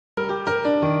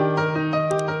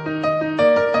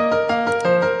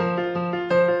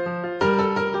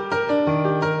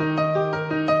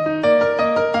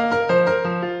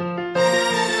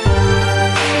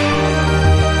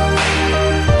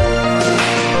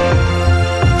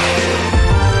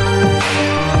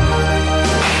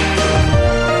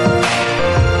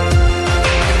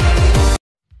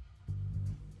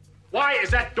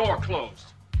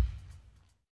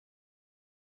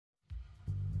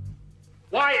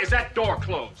Why is that door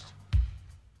closed?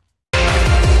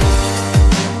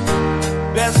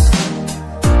 Best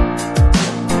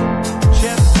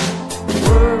chess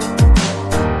word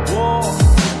war.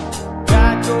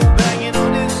 God go banging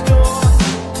on this door.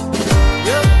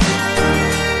 Yep.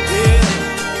 Yeah.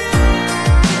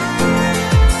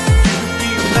 Be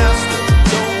master.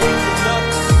 Don't wake the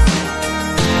nuts.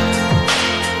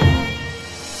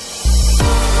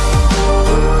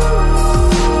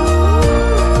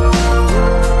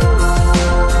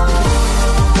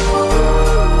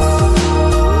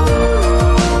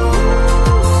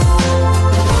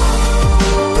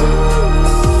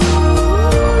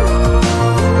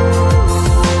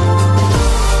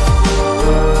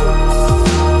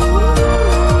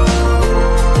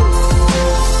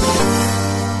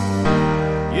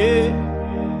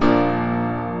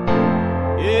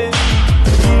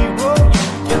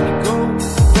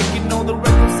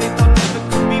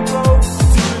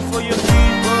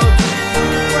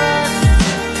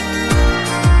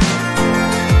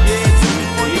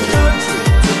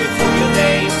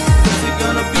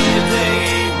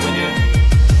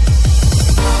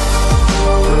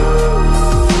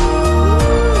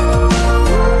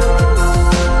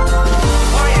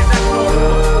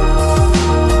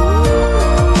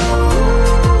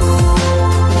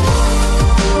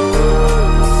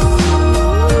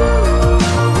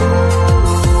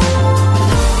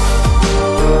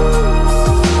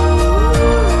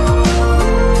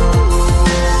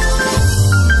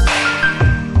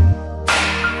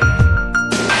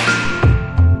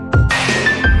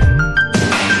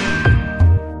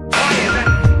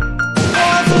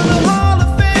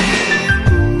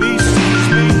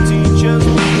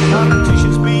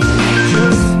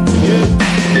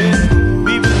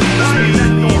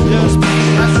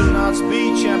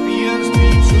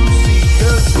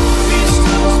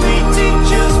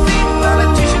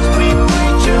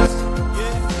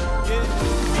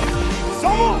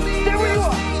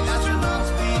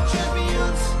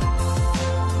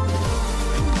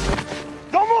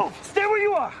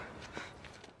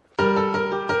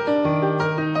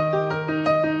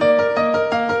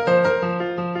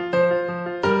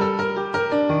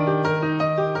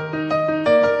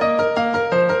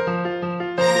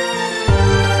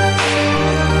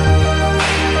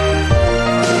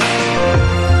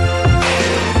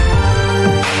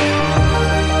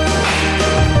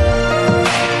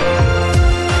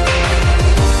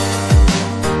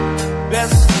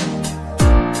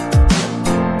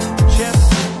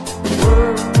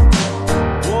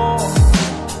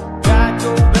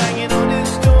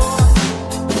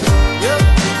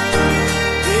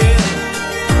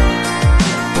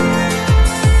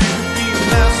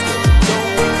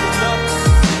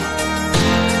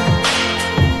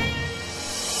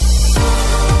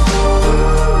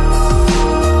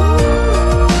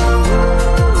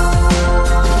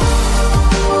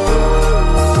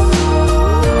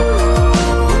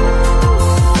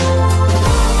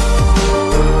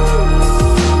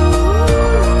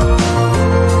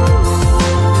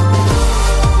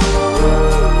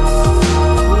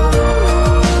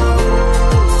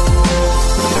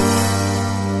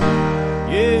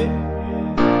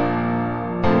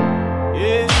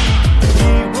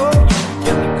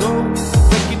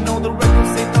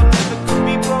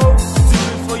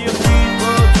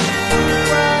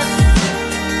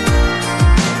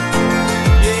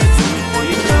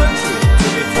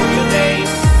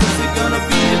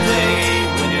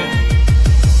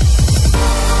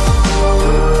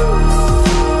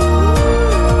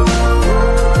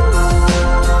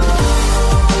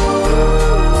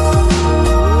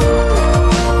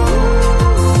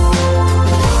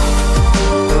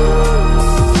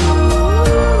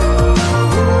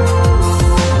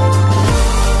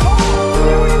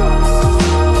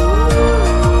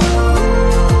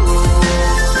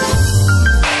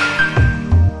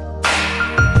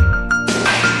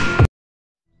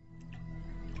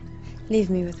 Leave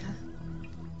me with her.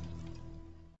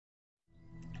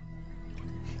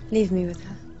 Leave me with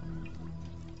her.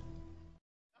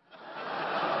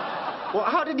 Well,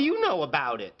 how did you know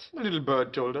about it? The little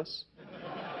bird told us.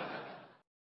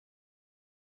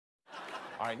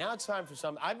 All right, now it's time for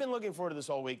something. I've been looking forward to this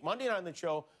all week. Monday night on the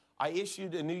show, I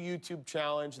issued a new YouTube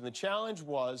challenge, and the challenge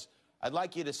was I'd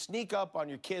like you to sneak up on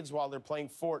your kids while they're playing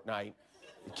Fortnite.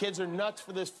 The kids are nuts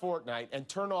for this Fortnite, and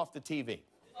turn off the TV.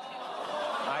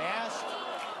 I asked,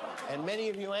 and many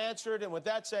of you answered, and with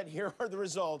that said, here are the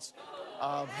results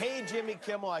of Hey Jimmy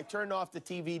Kimmel, I turned off the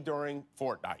TV during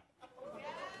Fortnite.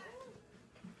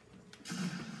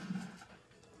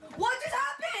 What just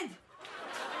happened?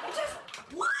 It just,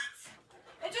 what?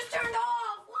 It just turned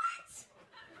off, what?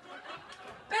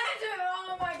 Better, oh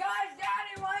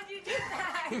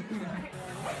Papi!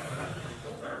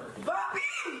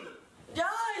 Ya,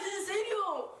 es en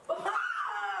serio. Papá,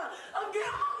 I'm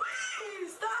getting my weed.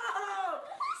 Stop!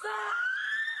 Stop!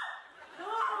 No!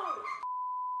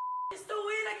 I can still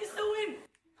win. I can still win.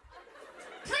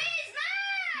 Please,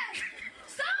 Matt!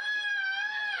 Stop!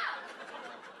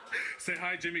 Say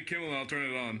hi, Jimmy Kimmel, and I'll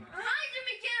turn it on. Hi,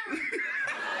 Jimmy Kimmel.